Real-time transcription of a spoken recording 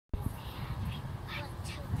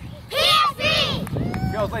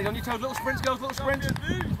Girls, ladies, on your toes. Little sprints, girls, little sprints.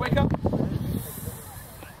 Just wake up.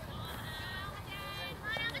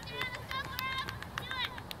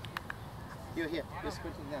 You're here. You're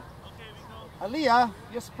sprinting now. Aliyah,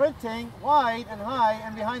 you're sprinting wide and high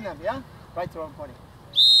and behind them, yeah? Right throw and pointing.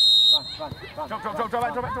 Run, run, run. Drop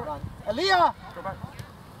back. Run. Aliyah! Drop back.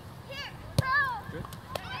 Good.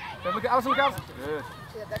 Don't look at Alison, look at Alison. Good.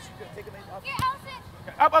 Yeah, that's good. Take a minute off. Okay,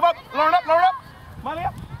 up. Lauren up. Miley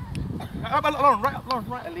up. Up, Lauren, right up, Lauren,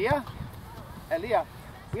 right. Aliyah,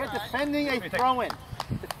 we are defending a throw-in.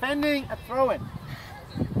 Defending a throw-in.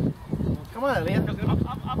 Come on, Aliyah. Up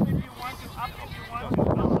if you want to, up if you want to,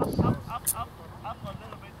 up a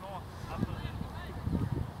little bit more, up a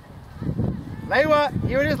little. Laywa,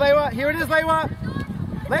 here it is, Laywa.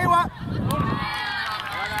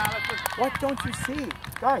 What don't you see?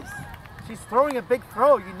 Guys, she's throwing a big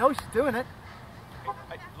throw. You know she's doing it.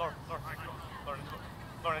 Hey, Lauren,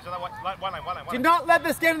 is that one line. Do not let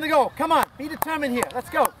this get in the goal. Come on, be determined here.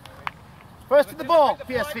 Let's go. First to the ball,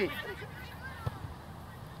 PSV.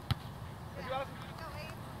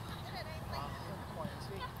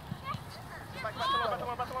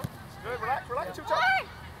 Good, relax, too tough.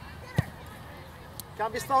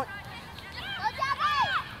 Can't be slow.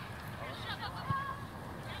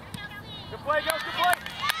 Good play, girls, good play.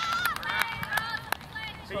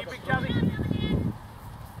 See you, big Jazzy.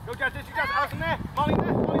 Go, Jazz, this you, Jazz. Alison there. Molly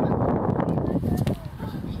there.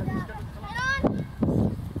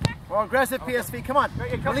 More aggressive, PSV. Come on.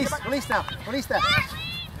 Release now. Release that.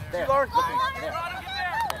 There. Lauren. Look,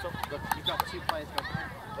 you've got 2 players.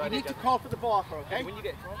 You need to call for the ball, okay? When you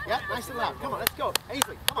get yeah, nice and loud. Come on, let's go.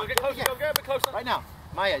 Ainsley, come on. Get closer, go a bit closer. Right now.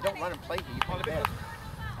 Maya, don't run and play here. You play there.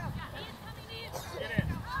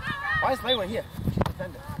 Why is Laywa here? She's a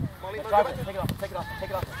defender. Drive with it. Take it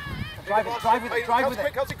off. Drive with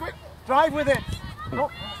it. Kelsey, quick. Drive with it. No.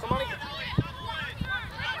 Somebody.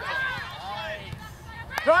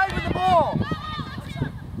 Drive with the ball.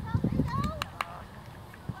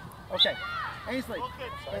 Okay. Ainsley.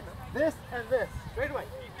 This and this. Straight away.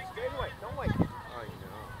 Don't wait. Oh,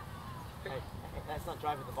 Hey, that's not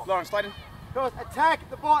driving the ball. Lauren, sliding. Girls, attack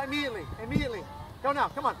the ball immediately. Go now.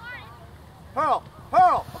 Come on. Pearl.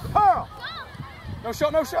 No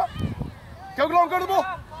shot. Go, Lauren, go to the ball.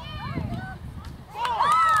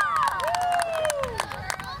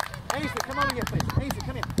 Ainsley, come on here, please. Ainsley,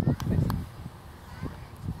 come here. Please.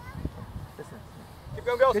 Listen. Keep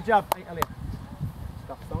going, girls. Good job, Aliyah.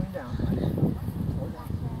 Stop slowing down. Slow down.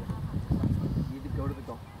 You need to go to the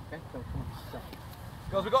goal. Okay? So, come on. Stop.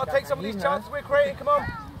 Girls, we've got to take some of these chances we're creating. Come on.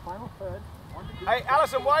 Final third. Hey,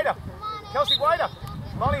 Alison, wider. Kelsey, wider.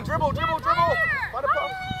 Molly, dribble. Find a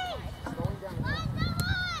pass.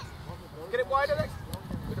 Get it wider next.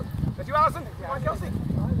 That's you, Alison. Come on, Kelsey.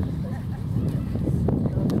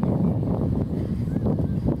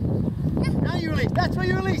 Now you release. That's where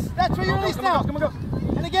you release. Now. Come on, go.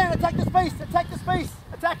 And again, attack the space. Attack it.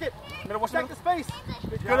 Attack the space.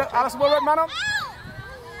 Good, Alison, well read, man on.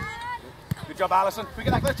 Good job, Alison. We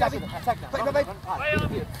get that close, Jazzy. Attack now. Play. Play on.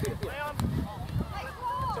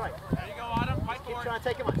 Sorry. There you go, Adam. Fight Keep for it. trying to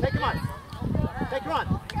take him on.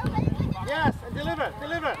 Yes, and deliver. It's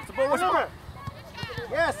the ball, what's the ball?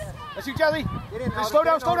 Yes. That's you, Jazzy. Get in, Slow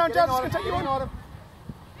down, Jazzy. It's going to take you on.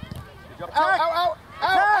 Good job. Out.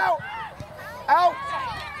 Attack. Out.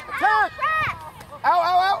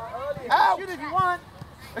 Shoot if you want.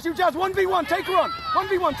 That's you, Jazz. 1v1. Take her on.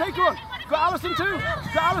 1v1. Take her on. Got Alison too.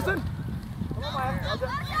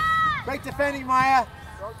 Great defending, Maya.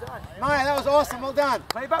 Well done. Maya, that was awesome. Well done.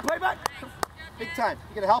 Play back. Big time.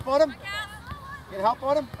 You gonna help on him?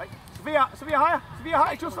 Right. Sevilla higher. To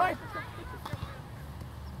your side.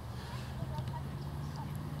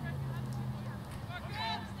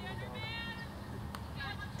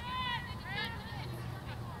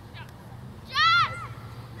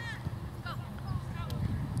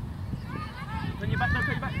 Turn your back.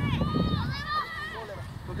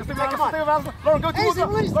 Lauren, go towards her.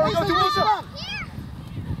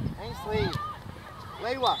 Ainsley.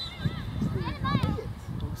 Laywa.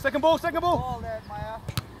 Second ball. Ball there, Maya.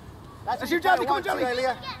 That's you, Jazzy. Come on,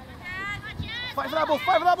 Jazzy. Fight for that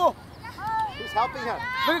ball. Who's helping her?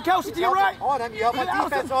 Look at Kelsey to your right. On him. You help Look him. at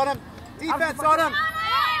Defense Alison. on him.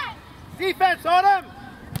 Defense on him.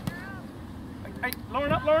 Hey,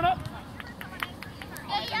 Lauren up.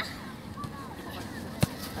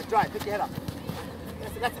 Drive. Pick your head up.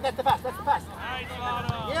 That's the pass. Nice,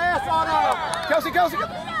 Otto. Yes, Otto. Kelsey.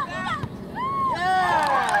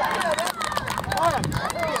 Yeah. On him.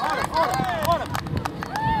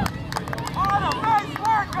 Otto, nice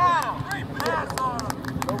work, Otto. Great pass, Otto.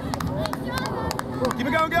 Keep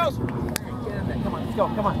it going, girls. Get in there. Come on, let's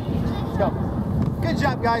go. Good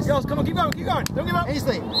job, guys. Girls, come on, keep going, keep going. Don't give up.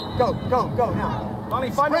 Ainsley, go now.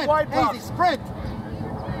 Molly, find the wide pass. Ainsley, sprint.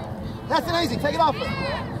 That's an Ainsley, take it off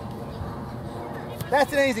her.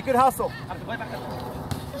 That's an Ainsley, good hustle.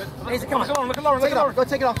 Ainsley, come on. Look at Lauren, Take it off, go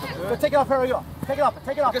take it off. Go take it off, here we go. Take it off,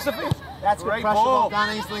 take it off. Look at Sophia. That's good Great pressure, ball. well done,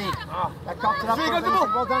 Ainsley. That cocked it up. Sophia, go to the ball.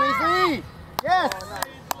 Well done, Ainsley. Yes.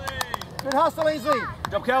 Good hustle, Ainsley.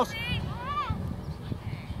 Good job, Kels.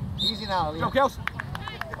 Easy now, Good Liam. job, Kels.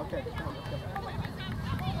 Okay.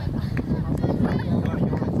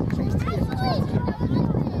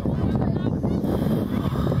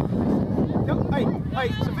 Hey,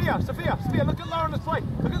 Sophia, look at Lauren this play.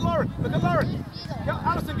 Look at Lauren.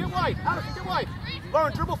 Alison, get wide.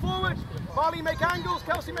 Lauren, dribble forward. Molly, make angles.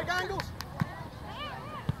 Kelsey, make angles.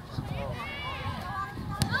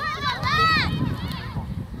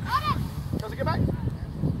 Kelsey, get back.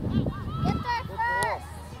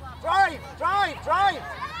 Drive.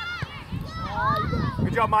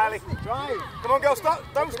 Good job, Miley. Drive. Come on, girl, stop.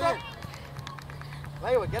 Don't stop.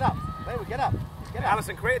 Lewa, get up. Get up.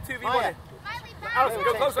 Alison, create a 2v1. Maya. Alison,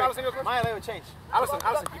 go closer. Alison, go closer. Maya, Lewa, change. Alison, you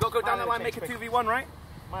got to go down Maya, that line, change, make a quick. 2v1, right?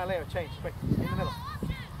 Maya, Lewa, change. Quick. In the middle.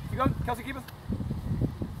 You go, Kelsey, keep us.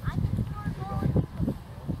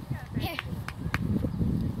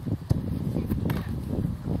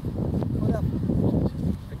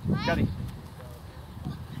 Kelly.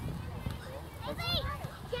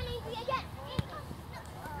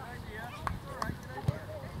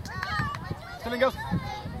 Still in, girls.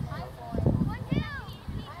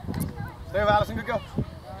 Stay with Alison, good go.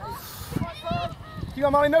 Keep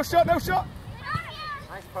on, Molly, no shot. Nice,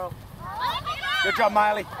 Pearl. Good job,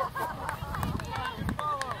 Miley.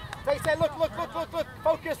 Face it, look.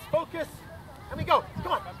 Focus. Let me go.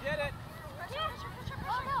 Come on.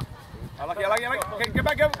 I like it. Okay, get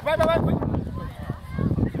back, go. Back.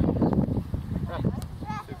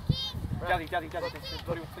 Jazzy.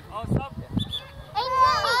 Oh, stop.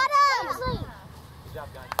 Good job,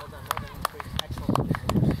 guys. Well done.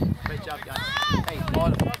 Excellent. Great job, guys. Hey,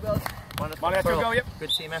 wonderful. Molly, that's your go, yep.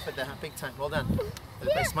 Good team effort there, huh? Big time. Well done.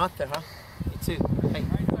 Very smart there, huh? You too. Hey,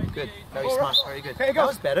 good. Very smart. Very good. Okay, it That goes.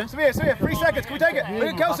 was better. Sophia, 3 seconds. Can we take it? Look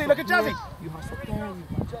at Kelsey, look at Jazzy. You hustle there, you went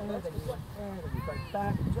there, then you went there, then you went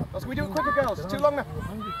back. Can we do it quicker, girls? It's too long now. You're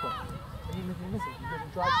hungry for it. And you're missing. You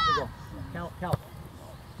didn't drive to the goal. Cal.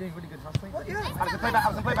 Doing really good hustling. Well, yeah. Alison, play back.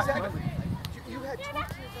 Exactly. You had 20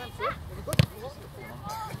 times here.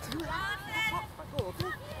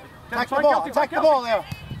 Attack the ball there.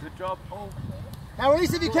 Good job. Oh. Now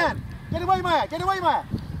release if you can. Get away, Maya. Get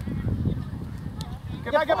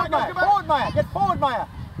back. Forward, Maya. Get forward, Maya.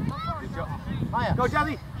 Good job. Maya. Go,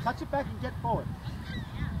 Jazzy. Touch it back and get forward.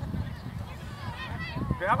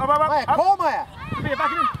 Okay, up. Maya, call Maya. Sophia,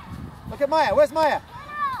 back it in. Look at Maya. Where's Maya?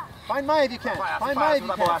 Find Maya if you can. Find Maya if you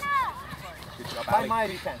can. Good job, Find Ali. Maya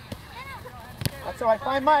if you can. That's all right.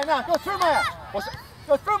 Find Maya now. Go through Maya.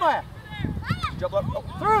 Go through Maya. Good job, love. Oh.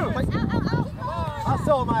 Through.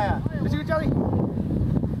 Hustle, Maya. Let's do it, Jazzy.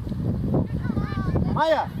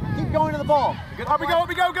 Maya, keep going to the ball. Good. Up we go,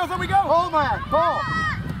 girls, up we go. Call Maya.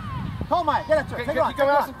 Call Maya. Get up to her. Okay, Take her on. keep going,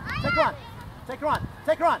 Alison.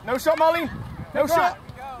 Take her on. No shot, Marlene. No Take her shot. on.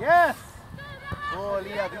 Yes. Oh,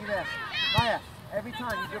 Leah, be there. Maya, every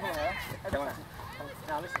time you dribble her, every time.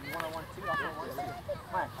 Now listen, you want to 1-2, I'll go 1-2.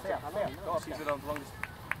 Maya, stay up. Go up. She's it on the longest.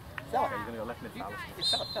 Stella. Okay, you're going to go left mid, Alice.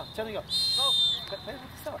 Stella. Tell me to go. Play with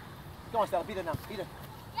Stella. Go on, Stella. Beat her now. Beat her.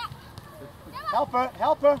 Help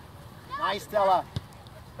her. Nice, Stella.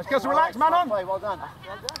 Let's go, so relax, man on. Play. Well done.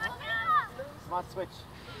 Smart switch.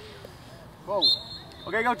 Whoa.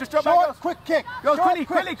 Okay, go, just drop Short, back, girls. quick kick. Go, Short,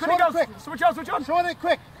 quickly, quick. girls. Short, quick. Switch on. Short and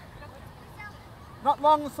quick. Not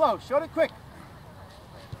long and slow. Short and quick.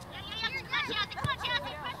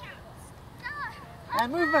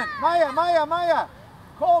 And movement. Maya.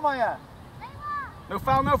 Call Maya. No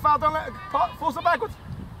foul. Don't let it force it backwards.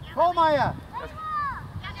 Call Maya.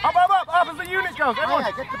 Up as the unit goes. Everyone.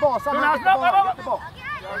 Maya, get the ball. Somehow get the ball. Get the ball.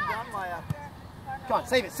 Come on,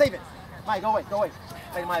 save it. Maya, go away.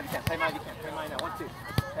 Play Maya if you can. Play Maya now. 1-2.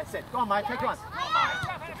 That's it. Go on, Maya. Take her on.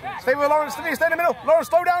 Stay with Lauren. Stay in the middle. Lauren,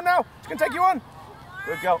 slow down now. She can take you on.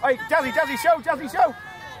 Good go. Hey, Jazzy, show.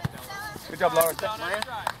 Good job, Lauren. Maya.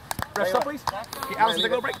 Ref, stop, please. Okay, Alison,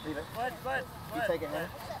 take a little break. Leave it. You take it, Hannah.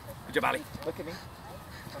 Good job, Ali. Look at me.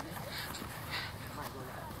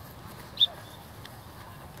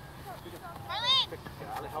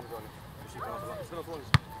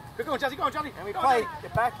 Good going, Jazzy. Go on, Jazzy. And we play.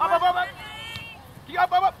 Get back. Up. Keep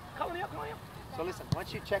up. Come on here. So listen,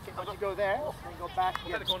 once you check it, once you go there, then go back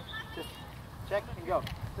and get it. Just check and go.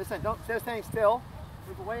 Listen, don't stay standing still.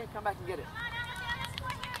 Move away and come back and get it.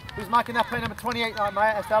 Who's marking that play number 28,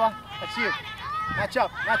 Maya, Estella? That's you. Match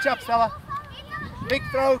up, Stella. Big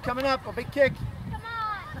throw coming up, or big kick.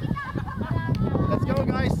 Let's go,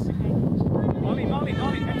 guys. Molly,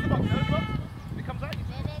 enter the box, It comes out.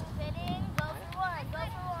 Fitting, go for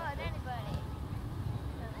one, anybody.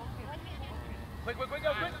 Quick, go, quick.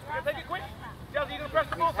 You're gonna take it quick. Jazzy, you're gonna press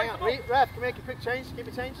the ball. Hang on, ref, can we make a quick change? Keep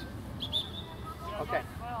it change. Okay,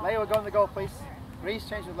 Leo, go in the goal, please. Reese,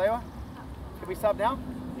 change with Leo. Can we sub now?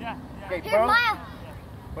 Yeah. Okay, Here's Pearl. Maya.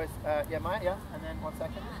 Yeah, Maya, yeah. And then 1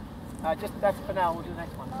 second. Just that's for now. We'll do the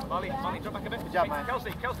next one. Molly, drop back a bit. Good job, Maya.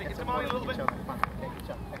 Kelsey, get to Molly a little bit. Come on. Okay, good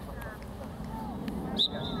job. Excellent.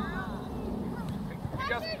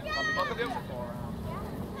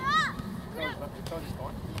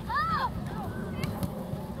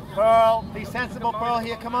 Pearl, be sensible, Pearl.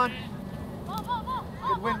 Here, come on.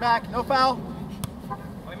 Good win back. No foul.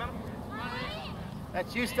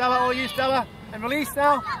 That's you, Stella. All you, Stella. And release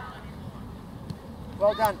now.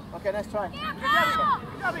 Well done. Okay, let's try.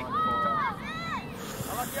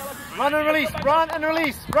 Run and release. Run and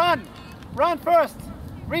release. Run. Run first.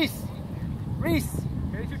 Reese. Release.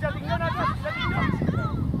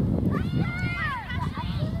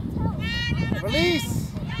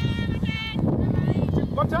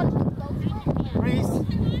 One touch.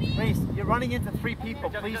 Reese, you're running into 3 people.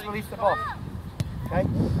 Please release the ball. Okay?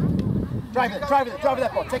 Drive it,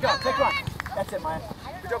 that ball. Take it on. That's it, Maya.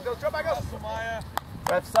 Good job, girls. Drop back up.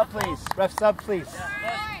 Ref sub, please.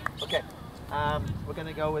 Okay. We're going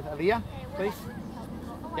to go with Aaliyah, please.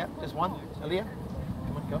 Yep, there's one. Aaliyah.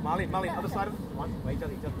 Come on, go. Molly, other side of it. One. Wait,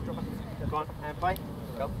 Jazzy, drop back. Go on, and play.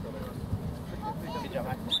 Go. Good job,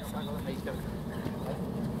 Max. Nice go.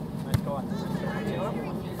 Nice go on.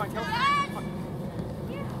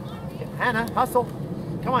 Hannah, hustle.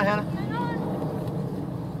 Come on, Hannah.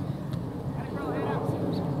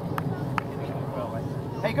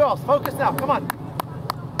 Hey, girls, focus now. Come on.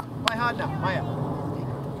 Play hard now, Maya.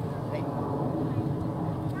 Hey.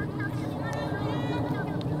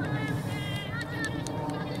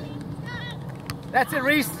 That's it,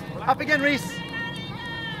 Reese. Up again, Reese.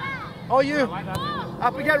 Oh, you.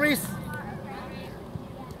 Up again, Reese.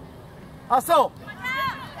 Hustle.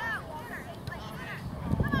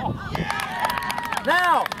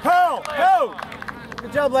 Now, Pearl, go.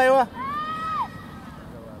 Good job, Lewa.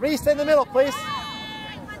 Reese in the middle, please.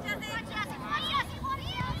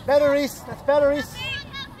 Better, Reese. That's better, Reese.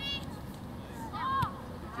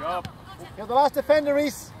 Good job. You're the last defender,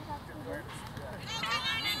 Reese.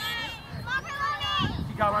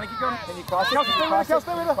 Keep going. Can you cross it?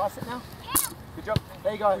 Cross it now. Good job.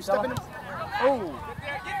 There you go. Step in. Oh.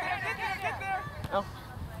 Get there. No.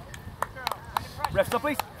 Ref, stop,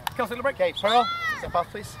 please. Kelsey, the break. Okay, Pearl, step off,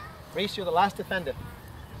 please. Reese, you're the last defender.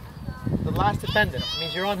 The last defender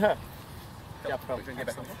means you're on her. Good job, Pearl.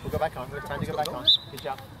 We'll go back on. Time to go back on. Good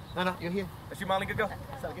job. No, you're here. That's you, Marlon. Good go.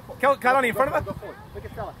 Stella, get forward. Kalani in front of her. Go forward. Look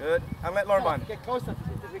at Stella. Good. And let Lauren behind. Get closer.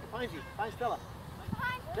 We can find you. Find Stella.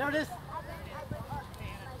 There it is.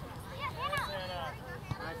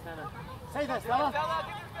 Nice, Hannah. Say that, Stella.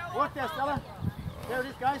 Work there, Stella. There it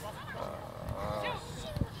is, guys.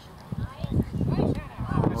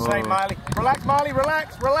 Same, Miley. Relax, Miley.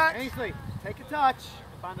 Relax. Ainsley, take a touch.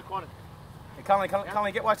 Find the corner. Hey,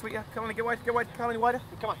 Kalani, get wide, sweet. Yeah. Kalani, get wide. Kalani, wider.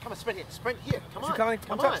 Come on, sprint here. Sprint here. Come on. Kalani,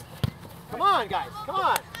 Come on. Come on, guys. Come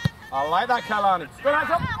on. I like that, Kalani. Go,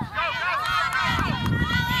 hands up.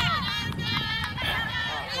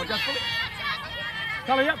 Oh, just pull it.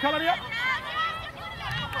 Kalani up.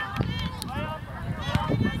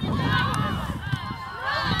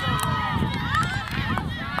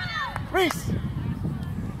 Reese.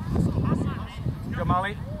 Go,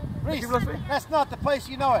 Molly. Reese, that's not the place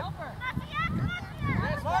you know it.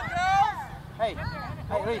 Hey,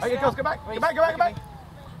 Reese. Hey, girls, go back. Go back.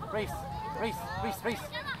 Reese.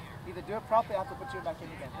 Either do it properly, I have to put you back in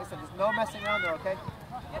again. Listen, there's no messing around there, okay?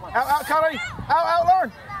 Come on. Out, Kalani. Out,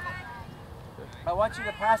 Lauren. I want you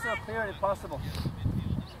to pass it or clear it if possible.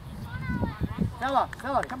 Stella,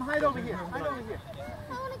 come hide over here.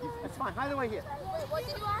 That's fine, hide away here. What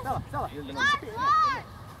did you ask? Stella.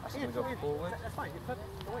 That's going to go forward. That's fine,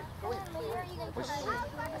 go in. That's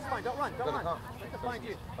fine, don't run. Let them find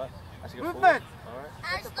you. Movement!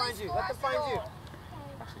 Let them find you.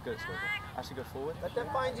 Actually, go forward. Let them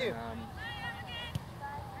find you.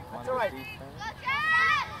 That's all right.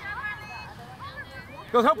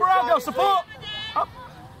 Go help her out, go support. Up.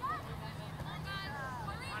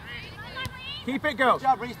 Keep it, girls. Good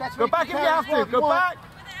job, Reese. That's go back if you have to. Go back.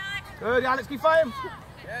 Good, Alex, keep fighting.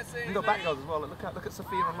 You can go back, girls, as well. Look at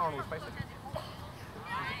Sophia and Lauren.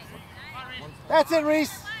 That's it,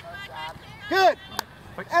 Reese. Good.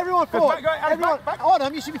 Everyone Good, forward. back, go, Alex, Everyone. back, back.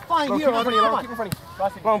 Autumn, you should be fine Lauren, here. keep in front of you, Lauren. Come Keep in front of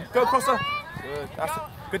you. on. Lauren, go closer. Good. That's it.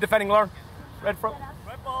 Good defending, Lauren. Red front.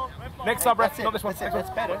 Red ball, red ball. Next sub breath. That's it. Not this one. That's it. That's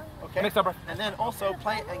better. Okay. Next sub breath. And then also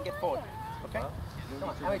play it and get forward. Okay? Come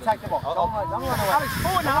on. Now we attack the ball. Don't run away. Alex,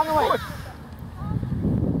 forward now. Forward.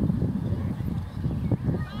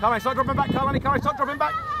 Come on, start dropping back, Kalani. Come on, start dropping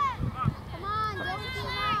back. Come on, get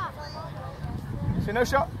it See, no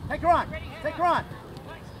shot. Take her on. Take her on.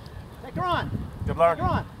 Take her on. Good, Lauren. Take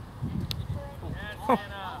her on.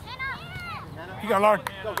 Keep going, Lauren.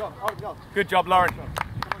 Go, go. Autumn, go. Good job, Lauren.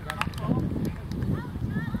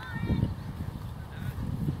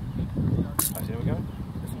 There we go.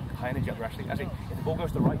 Some high energy up there, actually. Actually, if the ball goes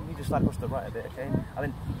to the right, you need to slide across to the right a bit, okay? And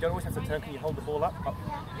then you don't always have to turn. Can you hold the ball up?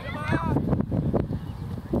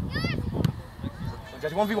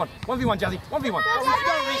 Jazzy, 1v1. 1v1, Jazzy. 1v1. You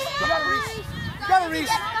got it, Reese. You got it, Reese.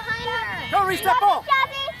 Go, Reese. Step ball.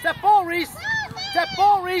 Step ball, Reese. Step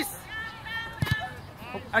ball, Reese.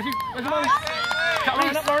 Actually, where's the ball?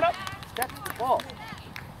 Lauren up, Lauren up. Step ball.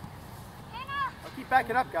 I'll keep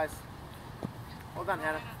backing up, guys. Hold on,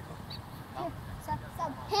 Hannah.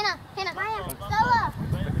 Hannah, Maya, Stella.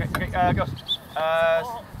 Okay, girls.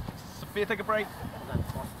 Sophia, take a break.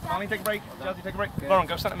 Marlene, take a break. Jazzy, take a break. Lauren,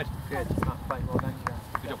 go centre mid. Good. It's not fine. Well done,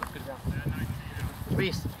 Good job, good job.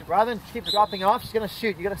 Reese, rather than keep dropping off, she's going to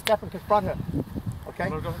shoot. You're going to step and confront her. Okay?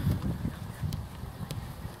 Lauren, go.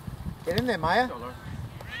 Get in there, Maya. Go, Lauren.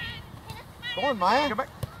 Go on, Maya. Go back.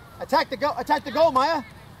 Attack the goal, Maya.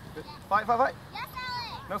 Good. Fight, fight, fight. Yes,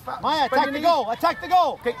 Alex. No foul. Maya, Bend attack your the knees. goal. Attack the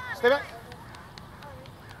goal. Okay, stay back.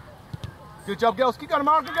 Good job, girls. Keep going,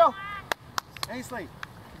 Mara. Good girl. Ainsley, can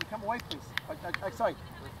you come away, please? Sorry.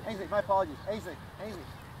 Ainsley, my apologies. Ainsley,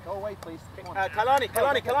 go away, please. Come on.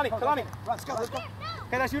 Kalani. Let's go.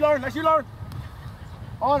 Okay, that's you, Lauren. That's you, Lauren.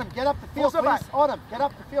 Autumn, get up the field, Also please. back. Autumn, get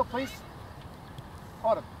up the field, please.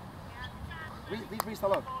 Autumn. Leave Reese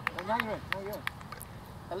alone. Now you're in.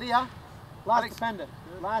 Aaliyah, last defender.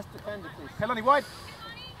 Last defender, please. Kalani, wide.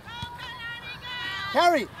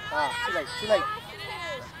 Carry. Too late.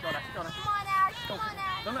 Go on, Come on, Ash. Come on,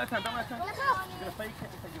 Ash. Don't let her turn. Let's go. You're going to fake it.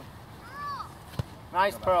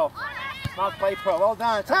 Nice, Pearl. Smart play, Pearl. Well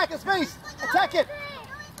done. Attack his face. Attack it.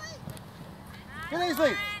 Good,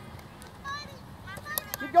 Ainsley.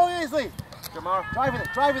 Keep going, Ainsley. Good, Mara. Drive with it.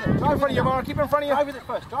 Keep in front of you, Mara. Keep in front of you. Drive with it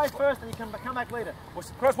first. Drive first, and you come back later. What's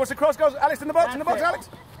the cross goes? Alex in the box, That's it. Alex.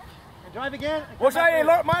 And drive again. And What's come back that?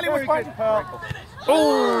 later. Miley was Very fighting. good, Pearl.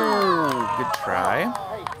 Oh, good try.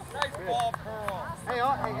 Hey,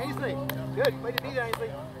 Ainsley. Good. Way to be there, Ainsley.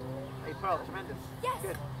 Hey, Pearl. Tremendous. Yes.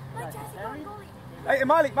 Good. Let Jazzy go goalie. Hey,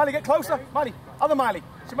 Miley, get closer. Miley, other Miley.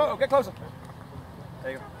 Shimoto, get closer.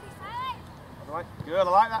 There you go. All right. Good, I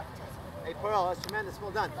like that. Hey, Pearl. That's tremendous.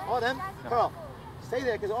 Well done. Autumn. Pearl. Stay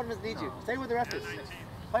there because Autumn doesn't need you. Stay with the rest of us.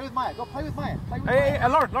 Play with Maya. Go play with Maya. Play with Maya. Hey,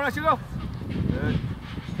 Lauren, that's you go. Good.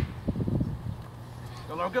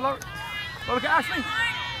 Go, Lauren, good, Lauren. Go, look at Ashley.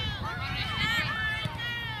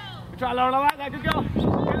 Good try, Lauren, I like that. Good girl.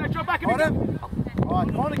 Okay, let's drop back in. Autumn. All right,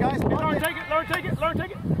 come on, guys. Come on. Lauren, take it. Lauren,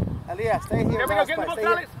 take it. Aaliyah, stay here. Here we go, last get in the fight. box, Stay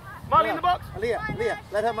here. Alex. Miley in the box. Aaliyah,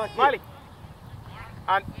 let her mark you. Miley.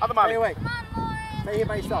 And other Miley. Stay away. Stay here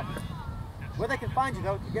by yourself. Where they can find you,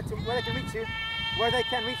 though, to get to where they can reach you. Where they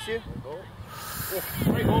can reach you.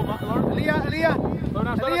 Great ball, Lauren. Aaliyah. Slow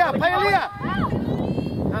down. Aaliyah, play Aaliyah.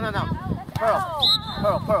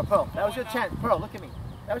 No. Pearl. That was your chance. Pearl, look at me.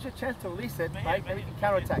 That was your chance to release it, right? Then you can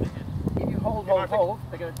counterattack. If you hold, they're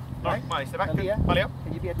going to. Lauren, Miley, stay back. Aaliyah, Miley up.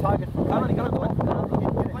 can you be a target for Kalani? Get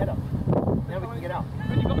a head up. Now we can get out.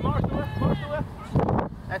 Good, you got Mara still there.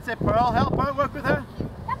 That's it, Pearl. Help her. Work with her.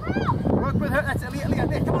 Work with her. That's Aaliyah.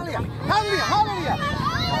 There, come on, Aaliyah.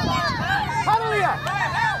 Hallelujah.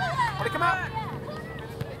 Want to come out?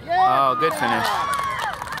 Yeah. Oh, good finish.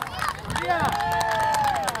 Yeah.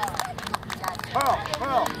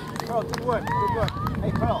 Pearl, good work.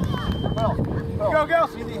 Hey, Pearl. Go,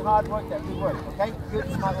 girls. Really hard work there. Good work, okay?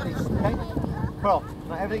 Good, smart release, okay? Pearl,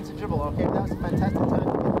 now everything's a dribble, okay? That was a fantastic time.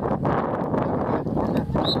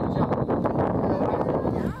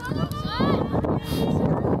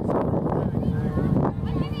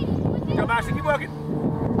 Go, Ashley, keep working.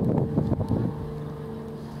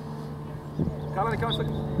 Kalani, come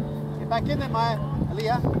on. Get back in there, Maya.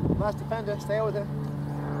 Aaliyah, last defender, stay with her.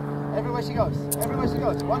 Everywhere she goes.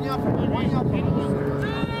 1 yard from her.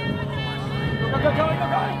 Go.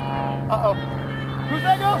 Uh-oh. Who's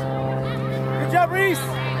that, girls? Good job, Reese.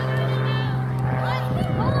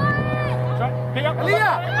 Pick up.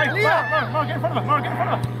 Aaliyah. Mara, get in front of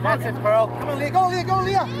her. That's it, Pearl. Come on, Leah. Go,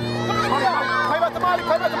 Aaliyah. Play back to Miley.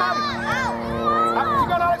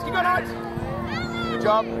 Keep going, Alex. Good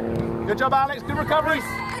job. Good job, Alex. Good recovery.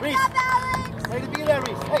 Reese. Way to be there,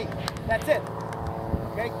 Reese. Hey, that's it.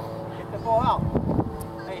 Okay, get the ball out.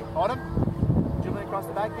 Hey, Autumn. Dribbling across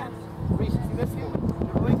the backhand. Reese, see this here?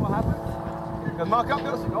 Dribbling, what happens? Good mark up,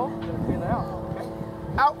 girls. Go. Feel it out. Okay.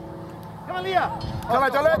 Out. Come on, Leah. Come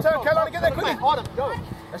on, don't let her turn. Kelani, get there quickly. Autumn, go.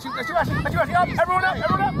 Let's shoot, Ashley. Let's shoot, Ashley. Up. Everyone up.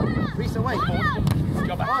 Everyone up. Reese away. Good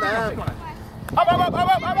job, Ashley. Autumn. Up.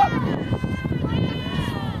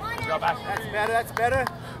 Good job, Ashley. That's better, that's better.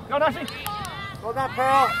 Go, Ashley. Well done,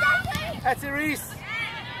 Pearl. That's it, Reese.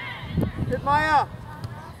 Good, Maya.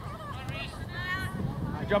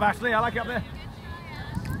 Good job, Ashley. I like it up there.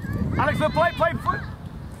 Alex, look, play foot.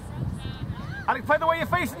 Alex, play the way you're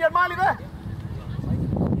facing. You had Miley there.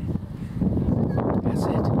 That's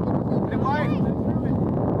it. Get wide.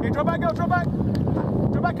 Okay, drop back, go, drop back.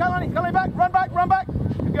 Drop back, Kalani. Kalani back. Run back.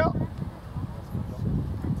 Good girl.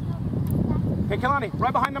 Okay, Kalani,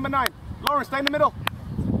 right behind number 9. Lauren, stay in the middle.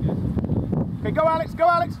 Okay, go, Alex.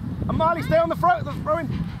 And Miley, stay on the throw-in.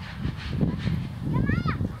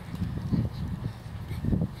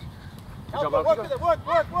 Work with her,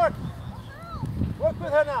 work. Work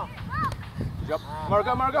with her now. Good job.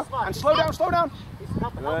 Margo. And slow down.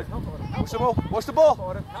 Good. Watch the ball.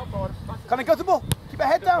 Can I go to the ball? Keep your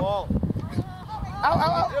head down. Out.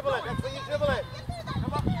 Dribble it, that's when you dribble it.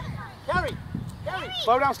 Come on. Carry.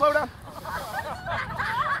 Slow down.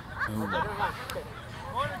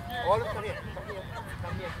 Autumn, come here.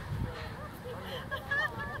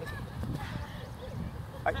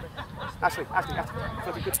 Right. Ashley. Good. Ashley,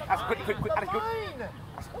 quick. Ashley, good.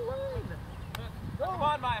 Come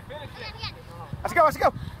on, Maya, finish it. Let's go.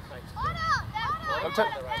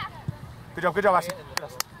 Good job, Ashley.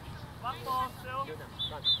 One ball still.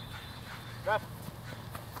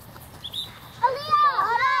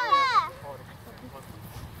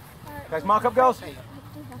 Guys, mark up, girls.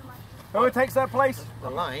 Whoever takes that place. The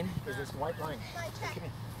line is this white line. Come here.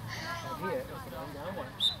 And here is the line down there.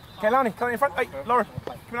 Okay, Kalani in front. Hey, Lauren,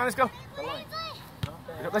 come on, let's go. The line.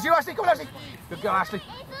 Let's you, Ashley. Come on, Ashley. Good girl, Ashley.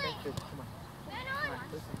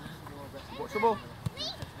 Watch the ball.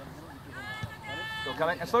 Go,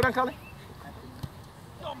 Kalani. And slow down, Kalani.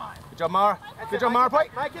 Good job, Mara. Play.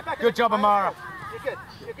 Maya, get back. Good job, Mara.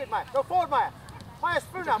 You're good, Maya. Go forward, Maya. Maya's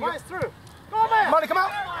through now. Maya's through. Go on, Maya. Molly, come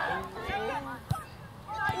out.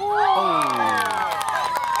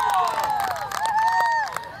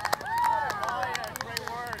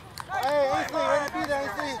 Hey, Ainsley, way to be there,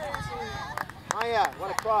 Ainsley. Maya,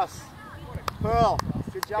 what a cross. Pearl,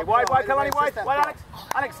 good job. Okay, wide, Pearl. Kalani, wide, Assist that, Alex. Pearl.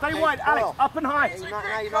 Alex, stay Hey, wide. Pearl. Alex, up and high. Hey,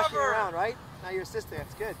 now you're knocking it around, right? Now you're assisting.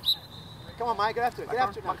 That's good. Come on, Maya, get after it. Get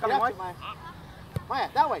after it now. Get after it, Maya. Maya,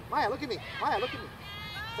 that way. Maya, look at me.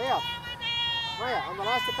 Stay up. Maya, I'm the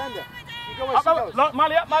last defender. You go where she goes.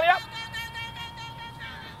 Molly up. Maya,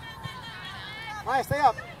 stay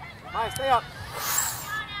up.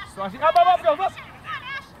 So Ashley, up, girls, up.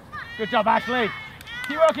 Good job, Ashley.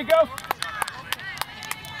 Keep working, girls.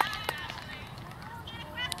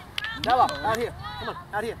 Stella, out here. Come on,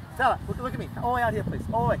 out here. Stella, look at me. All the way out here, please.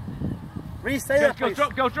 All the way. Reese, stay there, please.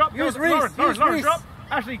 Girls, drop. Use Girls, Reese. Lauren, Reese. drop.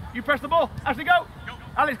 Ashley, you press the ball. Ashley, go.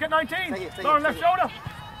 Alex, get 19. Stay here, Lauren, left shoulder.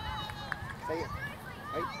 Stay here.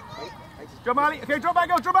 Wait. Drop, Molly. Okay, drop back,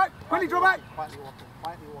 girls, drop back. Quickly, drop back. Quietly walk.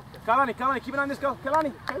 Kalani, keep an eye on this girl.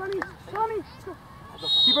 Kalani. Let's go.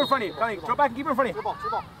 Keep her in front of you. Kalani, drop back and keep her in front of To you. the ball.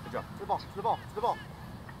 Good job. To the ball.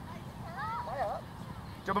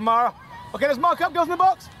 Job, Amara. Okay, let's mark up, girls in the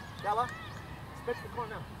box. Stella, split to the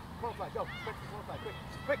corner now. Corner flag, go. Split to the corner flag,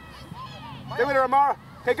 quick. Stay with her, Amara.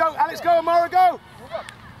 Okay, go. Alex, go. Amara, go.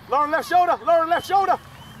 Lauren, left shoulder.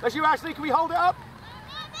 That's you, Ashley. Can we hold it up?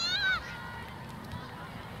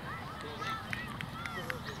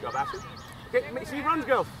 Good job, Ashley. Okay, see runs,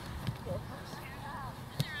 girls.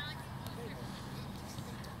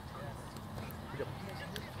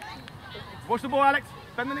 Watch the ball, Alex.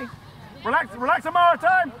 Bend the knee. Relax, Amara.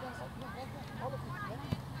 Time.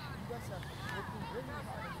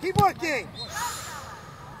 Keep working.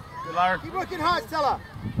 Good, Lauren. Keep working hard, Stella.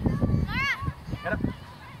 Get up.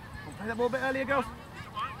 Play that ball a bit earlier, girls.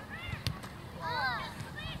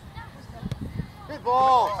 Good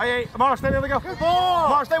ball. Hey, Amara, stay there. We go. Good ball.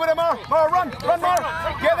 Amara, stay with her, Amara. Amara, run,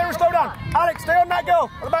 Amara. Get there and slow down. Alex, stay on that girl.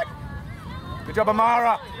 On the back. Good job,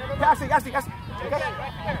 Amara. Ashley. Okay.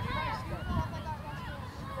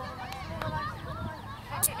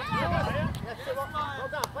 Well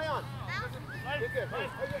done, play on. You're good.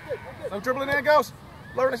 No dribbling there, girls.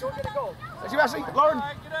 Lauren, Don't get a goal. that's you, Ashley. Lauren.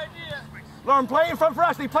 Good idea. Lauren, play in front for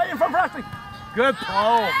Ashley. Good ball. Well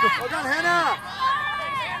done, Hannah.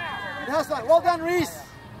 Good hustle. Well done, Reese.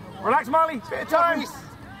 Relax, Molly. Bit of time. Reese.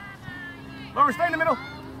 Lauren, stay in the middle.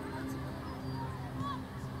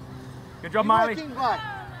 Good job, Keep Miley. working, boy.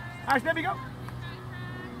 Ash, there we go.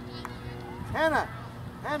 Hannah,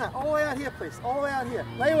 all the way out here, please. All the way out here.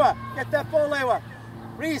 Lewa, get that ball, Lewa.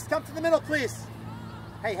 Reese, come to the middle, please.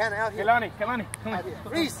 Hey, Hannah, out here. Kelani, come Out on. here.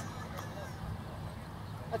 Reese.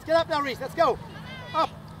 Let's get up now, Reese. Let's go. Up.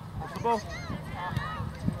 That's the ball.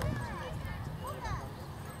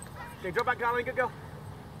 Okay, drop back, Caroline. Good girl.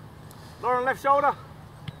 Lauren, left shoulder.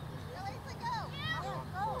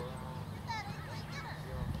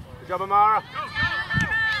 Good job, Amara.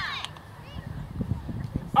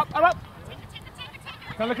 Up. Can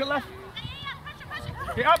I look at left?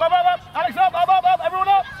 Okay, up. Alex, up. Everyone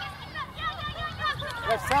up.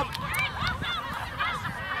 Left sub.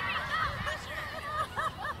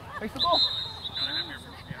 Face the ball.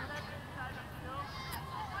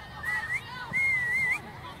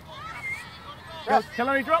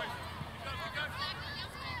 Kelani, drop.